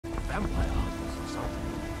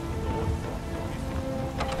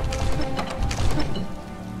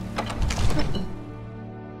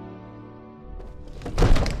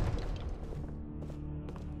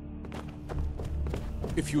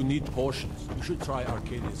If you need potions, you should try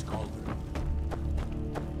Arcadia's Cauldron.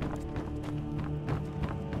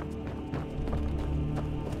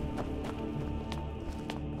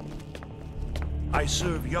 I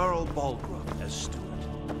serve Jarl Balgruuf as steward.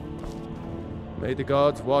 May the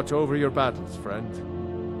gods watch over your battles, friend.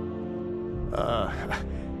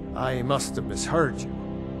 I must have misheard you.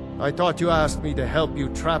 I thought you asked me to help you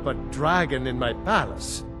trap a dragon in my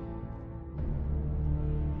palace.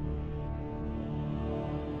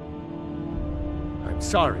 I'm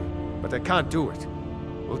sorry, but I can't do it.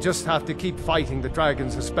 We'll just have to keep fighting the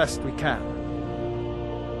dragons as best we can.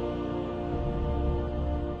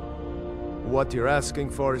 What you're asking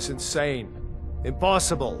for is insane.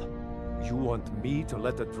 Impossible. You want me to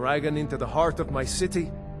let a dragon into the heart of my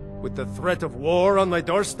city, with the threat of war on my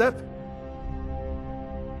doorstep?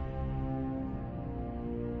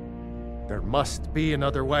 There must be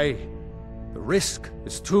another way. The risk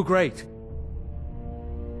is too great.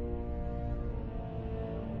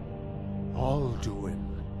 Alduin,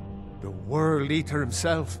 the World Eater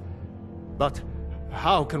himself. But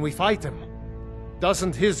how can we fight him?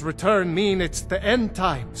 Doesn't his return mean it's the end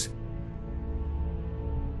times?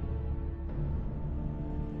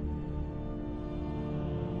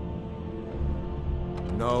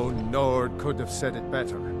 No Nord could have said it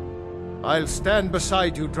better. I'll stand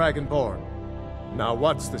beside you, Dragonborn. Now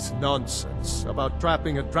what's this nonsense about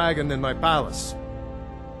trapping a dragon in my palace?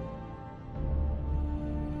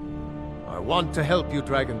 I want to help you,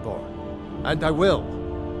 Dragonborn. And I will.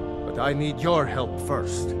 But I need your help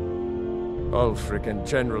first. Ulfric and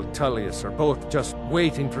General Tullius are both just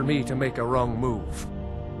waiting for me to make a wrong move.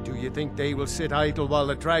 Do you think they will sit idle while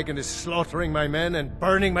the dragon is slaughtering my men and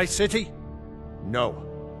burning my city? No.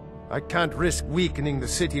 I can't risk weakening the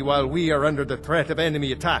city while we are under the threat of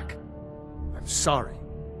enemy attack. I'm sorry.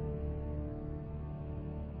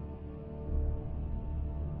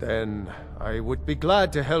 Then I would be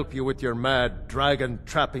glad to help you with your mad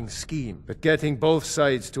dragon-trapping scheme, but getting both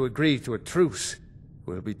sides to agree to a truce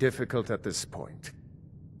will be difficult at this point.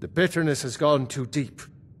 The bitterness has gone too deep.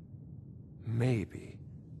 Maybe.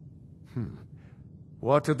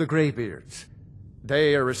 What of the Greybeards?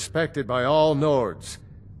 They are respected by all Nords.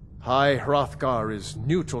 High Hrothgar is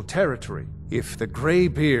neutral territory. If the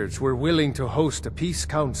Greybeards were willing to host a peace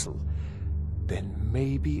council, then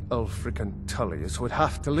maybe Ulfric and Tullius would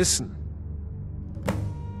have to listen.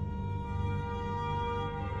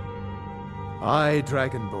 Aye,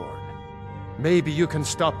 Dragonborn. Maybe you can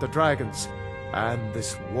stop the dragons, and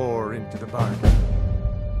this war into the bargain.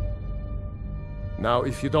 Now,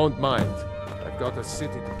 if you don't mind, I've got a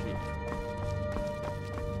city to keep.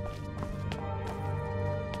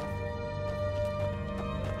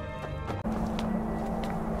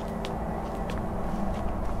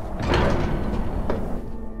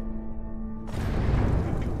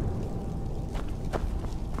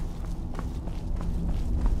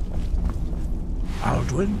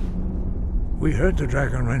 Alduin? We heard the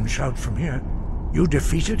Dragonren shout from here. You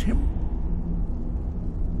defeated him?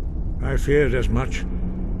 I feared as much.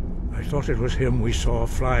 I thought it was him we saw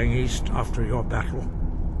flying east after your battle.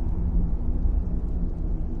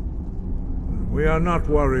 We are not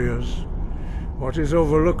warriors. What is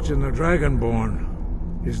overlooked in the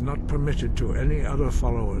Dragonborn is not permitted to any other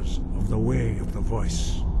followers of the Way of the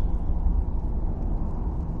Voice.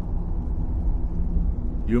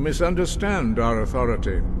 You misunderstand our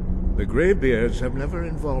authority. The Greybeards have never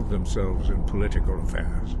involved themselves in political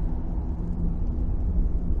affairs.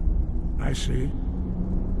 I see.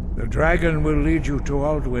 The dragon will lead you to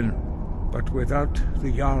Alduin, but without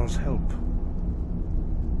the Jarl's help.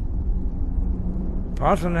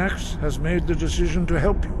 Paarthurnax has made the decision to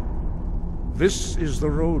help you. This is the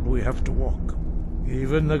road we have to walk.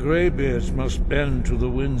 Even the Greybeards must bend to the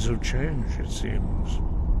winds of change, it seems.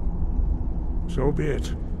 So be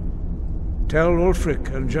it. Tell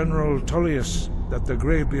Ulfric and General Tullius that the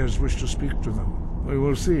Greybeards wish to speak to them. We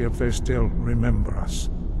will see if they still remember us.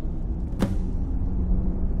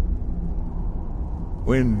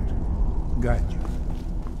 Wind, guide you.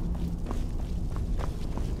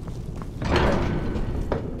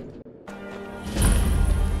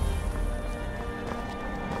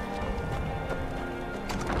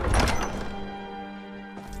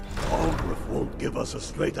 Balgruuf won't give us a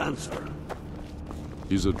straight answer.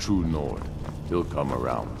 He's a true Nord. He'll come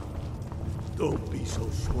around. Don't be so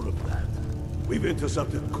sure of that. We've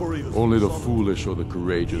intercepted couriers. Only the foolish or the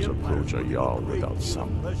courageous approach a Jarl without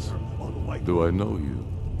summons. Do I know you?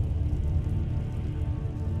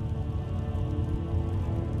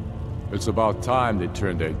 It's about time they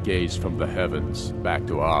turned their gaze from the heavens back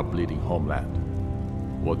to our bleeding homeland.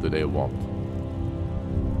 What do they want?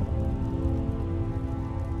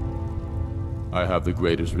 I have the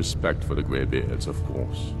greatest respect for the Greybeards, of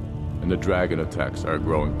course, and the dragon attacks are a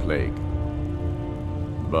growing plague.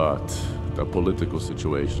 But the political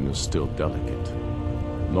situation is still delicate.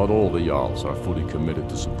 Not all the Jarls are fully committed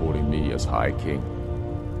to supporting me as High King.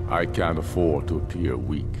 I can't afford to appear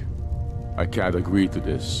weak. I can't agree to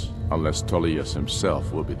this unless Tullius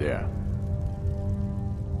himself will be there.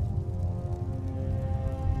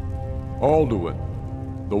 Alduin,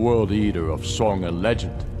 the World Eater of song and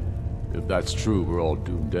legend. If that's true, we're all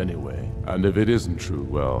doomed anyway. And if it isn't true,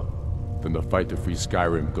 well, then the fight to free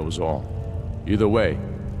Skyrim goes on. Either way,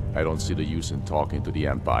 I don't see the use in talking to the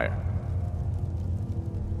Empire.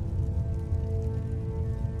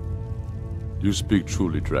 You speak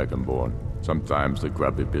truly, Dragonborn. Sometimes the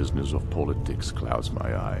grubby business of politics clouds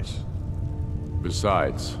my eyes.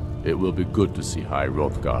 Besides, it will be good to see High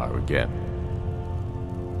Hrothgar again.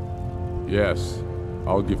 Yes,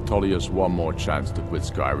 I'll give Tullius one more chance to quit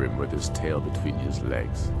Skyrim with his tail between his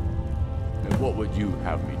legs. And what would you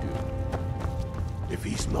have me do? If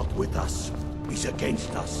he's not with us, he's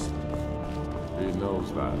against us. He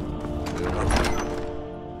knows that.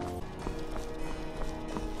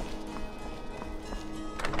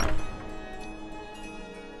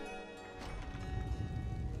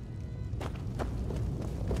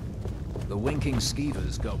 The winking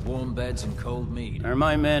skeevers got warm beds and cold mead. Are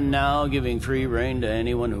my men now giving free rein to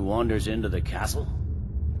anyone who wanders into the castle?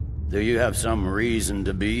 Do you have some reason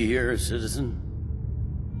to be here, citizen?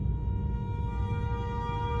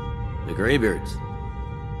 The Greybeards?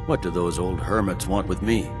 What do those old hermits want with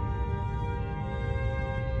me?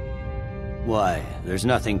 Why, there's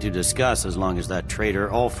nothing to discuss as long as that traitor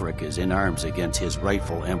Ulfric is in arms against his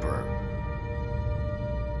rightful emperor.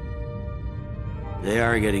 They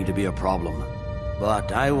are getting to be a problem,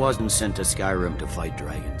 but I wasn't sent to Skyrim to fight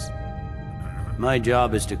dragons. My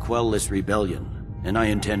job is to quell this rebellion, and I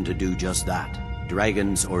intend to do just that,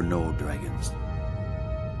 dragons or no dragons.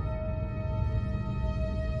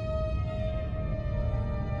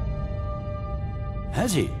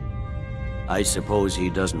 Has he? I suppose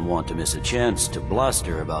he doesn't want to miss a chance to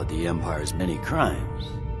bluster about the Empire's many crimes.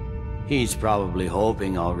 He's probably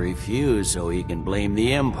hoping I'll refuse so he can blame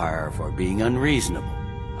the Empire for being unreasonable.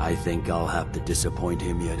 I think I'll have to disappoint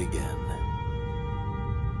him yet again.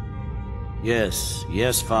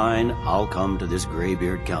 Yes, fine. I'll come to this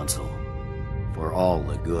Greybeard Council. For all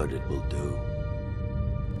the good it will do.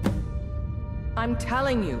 I'm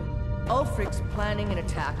telling you, Ulfric's planning an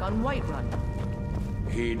attack on Whiterun.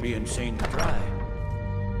 He'd be insane to try.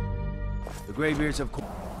 The Greybeards have...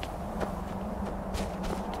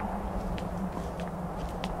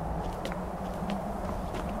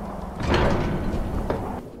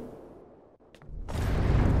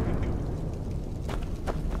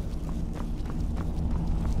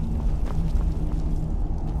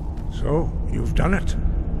 So, you've done it.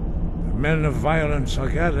 The men of violence are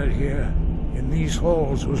gathered here, in these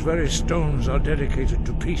halls whose very stones are dedicated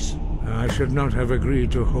to peace. I should not have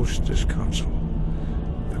agreed to host this council.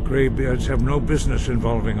 The Greybeards have no business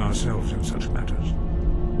involving ourselves in such matters.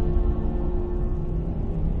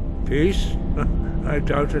 Peace? I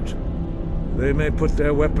doubt it. They may put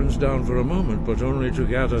their weapons down for a moment, but only to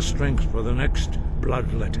gather strength for the next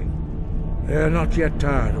bloodletting. They are not yet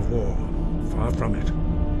tired of war. Far from it.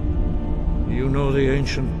 You know the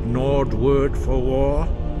ancient Nord word for war?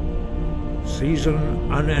 Season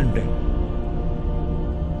unending.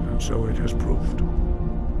 And so it has proved.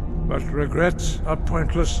 But regrets are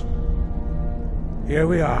pointless. Here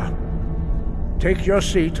we are. Take your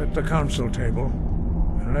seat at the council table,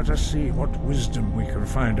 and let us see what wisdom we can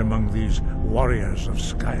find among these warriors of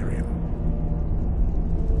Skyrim.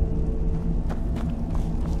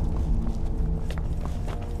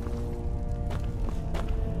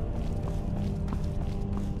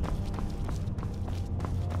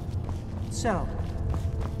 So,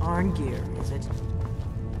 Arngeir, is it?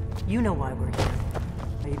 You know why we're here.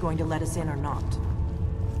 Are you going to let us in or not?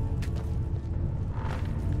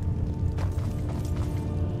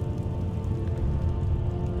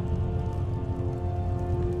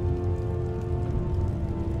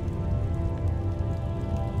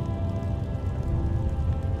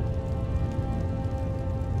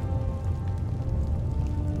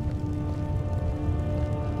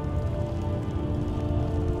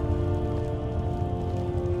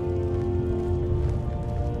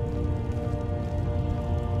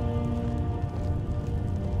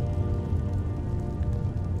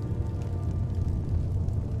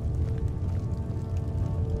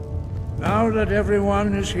 Now that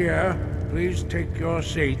everyone is here, please take your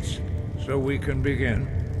seats so we can begin.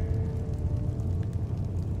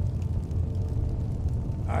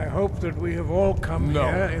 I hope that we have all come No.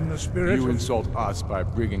 here in the spirit You of... insult us by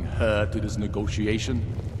bringing her to this negotiation?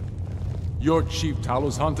 You're Chief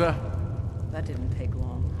Talos Hunter? That didn't take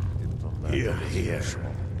long. Here, here.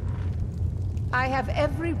 I have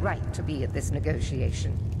every right to be at this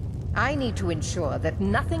negotiation. I need to ensure that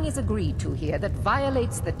nothing is agreed to here that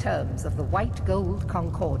violates the terms of the White Gold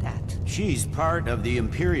Concordat. She's part of the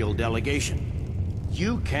Imperial delegation.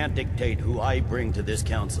 You can't dictate who I bring to this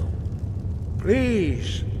council.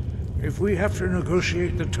 Please, if we have to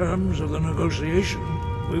negotiate the terms of the negotiation,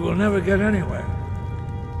 we will never get anywhere.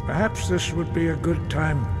 Perhaps this would be a good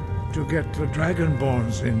time to get the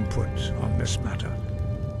Dragonborn's input on this matter.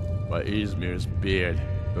 By Izmir's beard,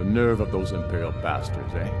 the nerve of those Imperial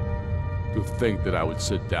bastards, eh? To think that I would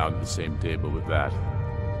sit down at the same table with that.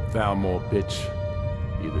 Thalmor bitch.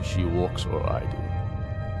 Either she walks or I do.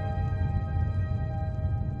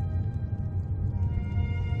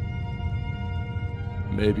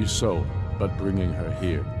 Maybe so, but bringing her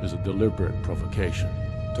here is a deliberate provocation.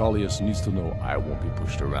 Tullius needs to know I won't be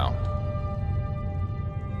pushed around.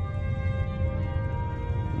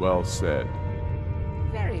 Well said.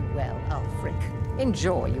 Very well, Ulfric.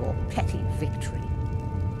 Enjoy your petty victory.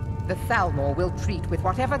 The Thalmor will treat with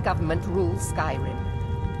whatever government rules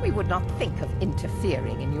Skyrim. We would not think of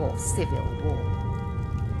interfering in your civil war.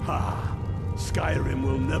 Ha! Skyrim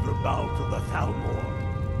will never bow to the Thalmor.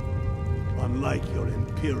 Unlike your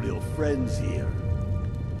Imperial friends here.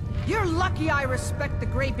 You're lucky I respect the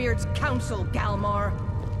Greybeard's counsel, Galmar.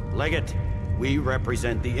 Legate, we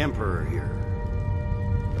represent the Emperor here.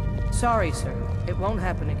 Sorry, sir. It won't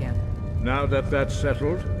happen again. Now that that's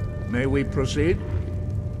settled, may we proceed?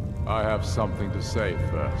 I have something to say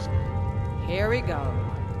first. Here we go.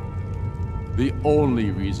 The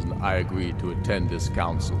only reason I agreed to attend this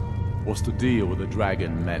council was to deal with the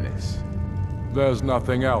dragon menace. There's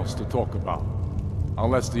nothing else to talk about.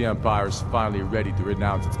 Unless the Empire is finally ready to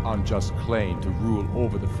renounce its unjust claim to rule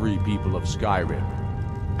over the free people of Skyrim.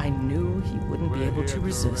 I knew he wouldn't be able to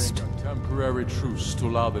resist. A temporary truce to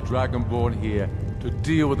allow the Dragonborn here to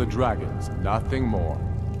deal with the dragons, nothing more.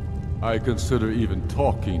 I consider even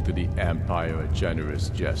talking to the Empire a generous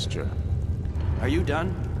gesture. Are you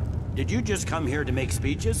done? Did you just come here to make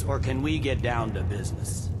speeches, or can we get down to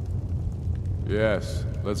business? Yes,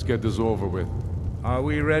 let's get this over with. Are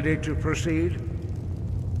we ready to proceed?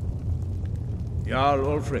 Jarl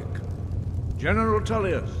Ulfric, General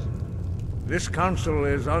Tullius, this council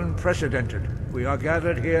is unprecedented. We are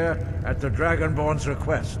gathered here at the Dragonborn's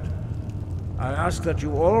request. I ask that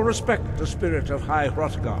you all respect the spirit of High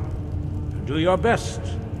Hrothgar, and do your best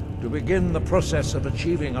to begin the process of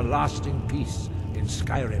achieving a lasting peace in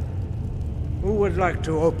Skyrim. Who would like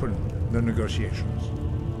to open the negotiations?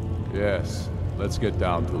 Yes, let's get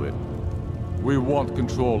down to it. We want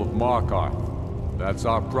control of Markarth. That's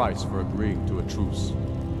our price for agreeing to a truce.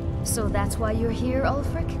 So that's why you're here,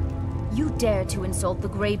 Ulfric? You dare to insult the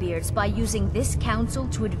Greybeards by using this council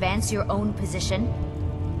to advance your own position?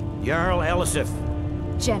 Jarl Elisif.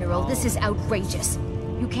 General, this is outrageous.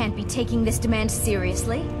 You can't be taking this demand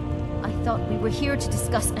seriously. I thought we were here to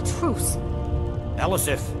discuss a truce.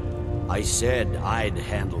 Elisif, I said I'd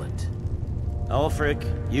handle it. Ulfric,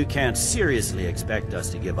 you can't seriously expect us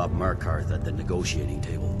to give up Markarth at the negotiating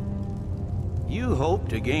table. You hope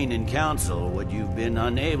to gain in council what you've been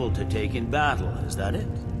unable to take in battle, is that it?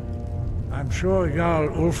 I'm sure Jarl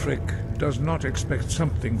Ulfric does not expect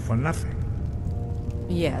something for nothing.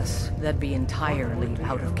 Yes, that'd be entirely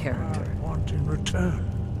out of character. I want in return.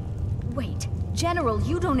 Wait, General,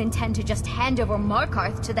 you don't intend to just hand over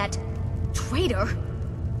Markarth to that traitor?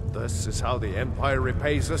 This is how the Empire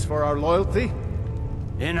repays us for our loyalty?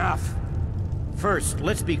 Enough! First,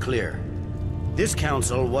 let's be clear. This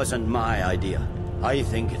council wasn't my idea. I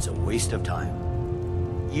think it's a waste of time.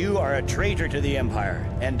 You are a traitor to the Empire,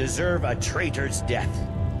 and deserve a traitor's death.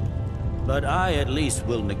 But I at least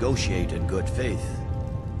will negotiate in good faith.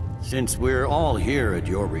 Since we're all here at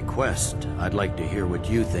your request, I'd like to hear what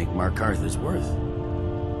you think Markarth is worth.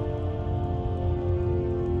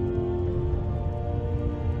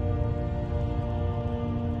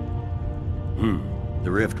 The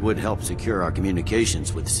rift would help secure our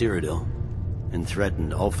communications with Cyrodiil, and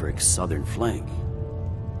threatened Ulfric's southern flank.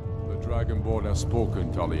 The Dragonborn has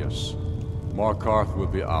spoken, Tullius. Markarth will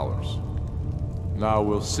be ours. Now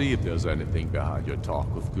we'll see if there's anything behind your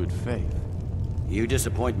talk with good faith. You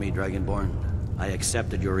disappoint me, Dragonborn. I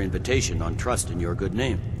accepted your invitation on trust in your good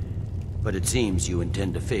name. But it seems you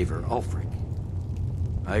intend to favor Ulfric.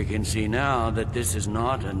 I can see now that this is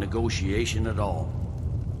not a negotiation at all.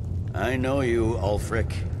 I know you,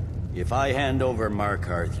 Ulfric. If I hand over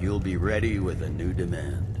Markarth, you'll be ready with a new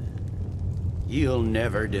demand. You'll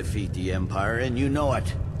never defeat the Empire, and you know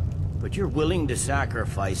it. But you're willing to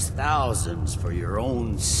sacrifice thousands for your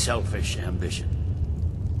own selfish ambition.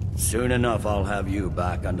 Soon enough, I'll have you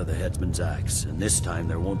back under the headsman's axe, and this time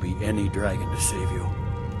there won't be any dragon to save you.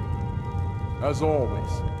 As always,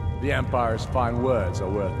 the Empire's fine words are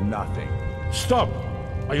worth nothing. Stop!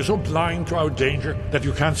 Are you so blind to our danger that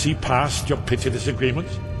you can't see past your petty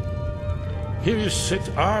disagreements? Here you sit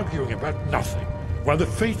arguing about nothing, while the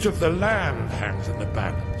fate of the land hangs in the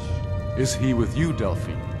balance. Is he with you,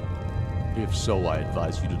 Delphine? If so, I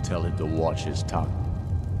advise you to tell him to watch his tongue.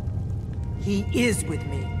 He is with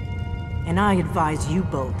me. And I advise you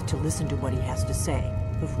both to listen to what he has to say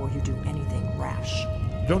before you do anything rash.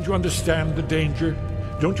 Don't you understand the danger?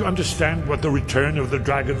 Don't you understand what the return of the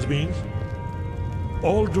dragons means?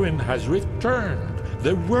 Alduin has returned,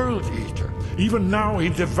 the World Eater. Even now he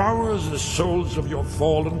devours the souls of your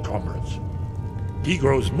fallen comrades. He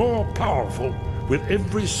grows more powerful with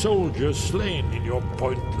every soldier slain in your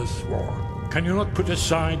pointless war. Can you not put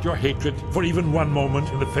aside your hatred for even one moment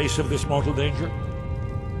in the face of this mortal danger?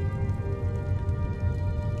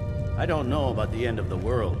 I don't know about the end of the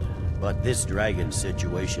world, but this dragon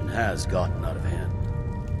situation has gotten out of hand.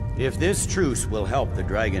 If this truce will help the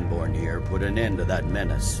Dragonborn here put an end to that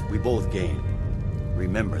menace, we both gain.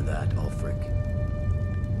 Remember that, Ulfric.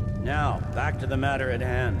 Now, back to the matter at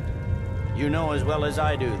hand. You know as well as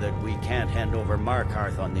I do that we can't hand over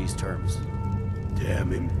Markarth on these terms.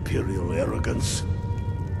 Damn Imperial arrogance.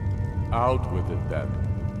 Out with it, then.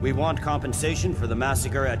 We want compensation for the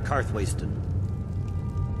massacre at Karthwasten.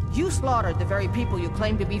 You slaughtered the very people you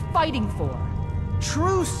claim to be fighting for.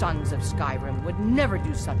 True sons of Skyrim would never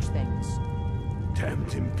do such things.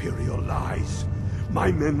 Damned Imperial lies.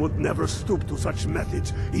 My men would never stoop to such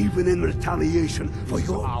methods, even in retaliation for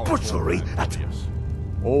your butchery at...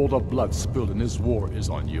 All the blood spilled in this war is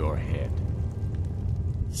on your head.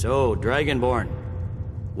 So, Dragonborn,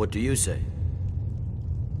 what do you say?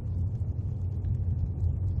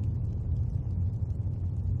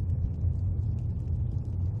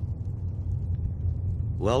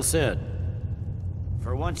 Well said.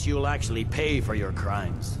 For once you'll actually pay for your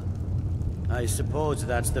crimes. I suppose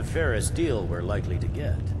that's the fairest deal we're likely to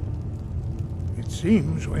get. It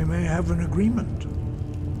seems we may have an agreement.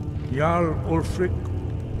 Jarl Ulfric,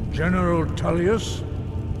 General Tullius,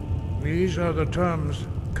 these are the terms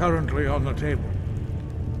currently on the table.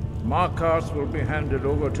 Markarth will be handed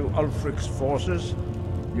over to Ulfric's forces,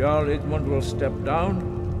 Jarl Igmund will step down,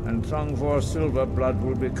 and Thangvor Silverblood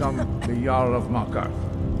will become the Jarl of Markarth.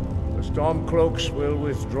 The Stormcloaks will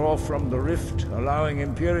withdraw from the rift, allowing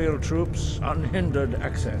Imperial troops unhindered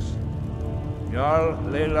access. Jarl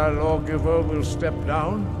Leila Lawgiver will step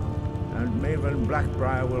down, and Maven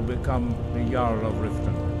Blackbriar will become the Jarl of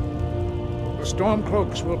Riften. The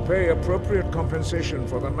Stormcloaks will pay appropriate compensation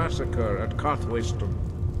for the massacre at Karthwasten.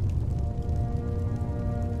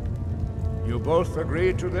 You both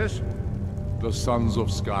agree to this? The Sons of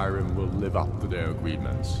Skyrim will live up to their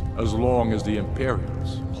agreements, as long as the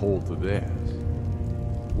Imperials hold to theirs.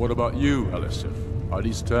 What about you, Elisif? Are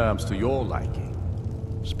these terms to your liking?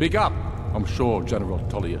 Speak up! I'm sure General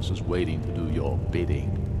Tullius is waiting to do your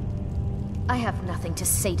bidding. I have nothing to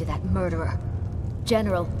say to that murderer.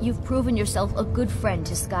 General, you've proven yourself a good friend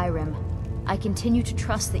to Skyrim. I continue to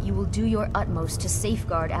trust that you will do your utmost to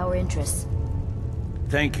safeguard our interests.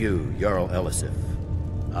 Thank you, Jarl Elisif.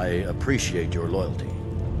 I appreciate your loyalty.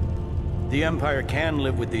 The Empire can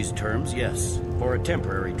live with these terms, yes, for a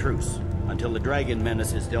temporary truce, until the dragon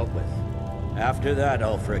menace is dealt with. After that,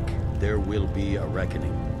 Ulfric, there will be a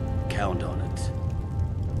reckoning. Count on it.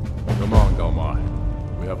 Come on, Galmar.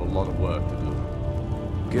 We have a lot of work to do.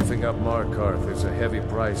 Giving up Markarth is a heavy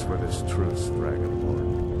price for this truce,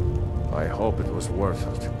 Dragonborn. I hope it was worth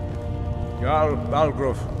it. Jarl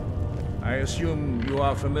Balgruf, I assume you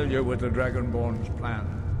are familiar with the Dragonborn's plan.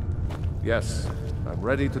 Yes, I'm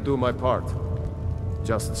ready to do my part.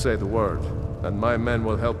 Just say the word, and my men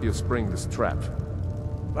will help you spring this trap.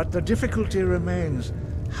 But the difficulty remains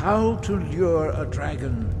how to lure a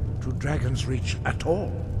dragon to Dragon's Reach at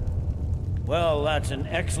all. Well, that's an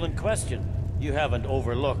excellent question. You haven't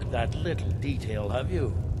overlooked that little detail, have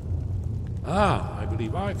you? I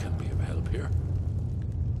believe I can be of help here.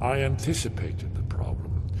 I anticipated the problem.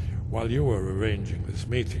 While you were arranging this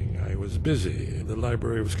meeting, I was busy in the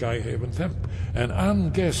library of Skyhaven Temp, an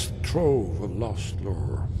unguessed trove of lost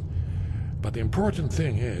lore. But the important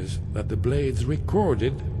thing is that the Blades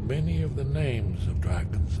recorded many of the names of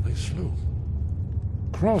dragons they slew.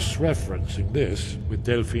 Cross-referencing this with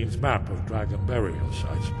Delphine's map of dragon burial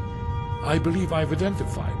sites, I believe I've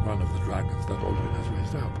identified one of the dragons that Alduin has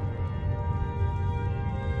raised up.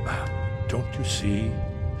 Don't you see?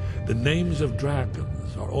 The names of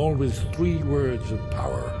dragons are always 3 words of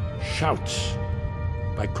power. Shouts.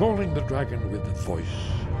 By calling the dragon with the voice,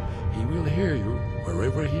 he will hear you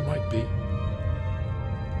wherever he might be.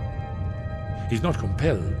 He's not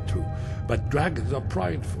compelled to, but dragons are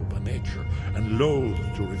prideful by nature and loath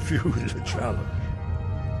to refuse a challenge.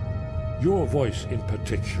 Your voice in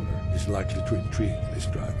particular is likely to intrigue this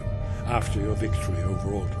dragon after your victory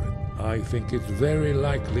over Alduin. I think it's very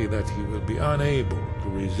likely that he will be unable to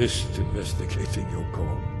resist investigating your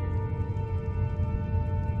call.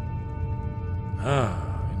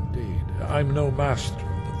 Ah, indeed. I'm no master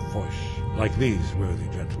of the voice, like these worthy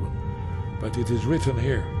gentlemen, but it is written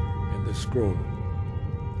here in the scroll.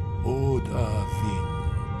 Oda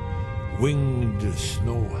Ving, winged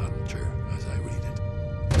snow hunter, as I read it.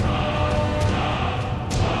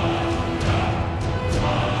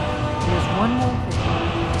 There's one more thing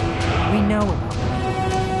we know about him.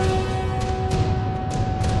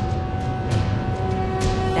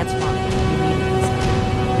 That's fine. We needed this.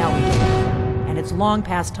 Now we do. And it's long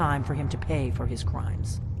past time for him to pay for his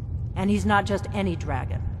crimes. And he's not just any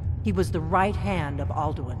dragon. He was the right hand of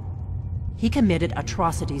Alduin. He committed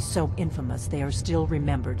atrocities so infamous they are still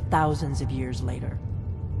remembered thousands of years later.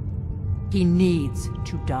 He needs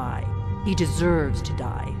to die. He deserves to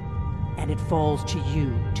die. And it falls to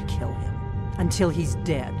you to kill him. Until he's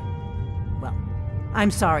dead. Well, I'm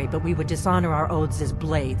sorry, but we would dishonor our oaths as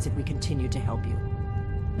blades if we continued to help you.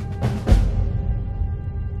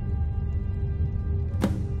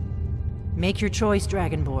 Make your choice,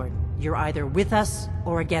 Dragonborn. You're either with us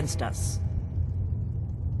or against us.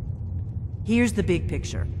 Here's the big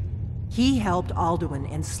picture. He helped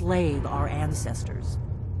Alduin enslave our ancestors.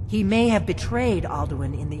 He may have betrayed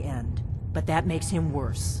Alduin in the end, but that makes him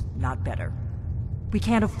worse, not better. We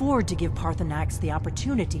can't afford to give Paarthurnax the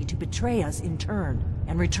opportunity to betray us in turn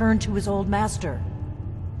and return to his old master.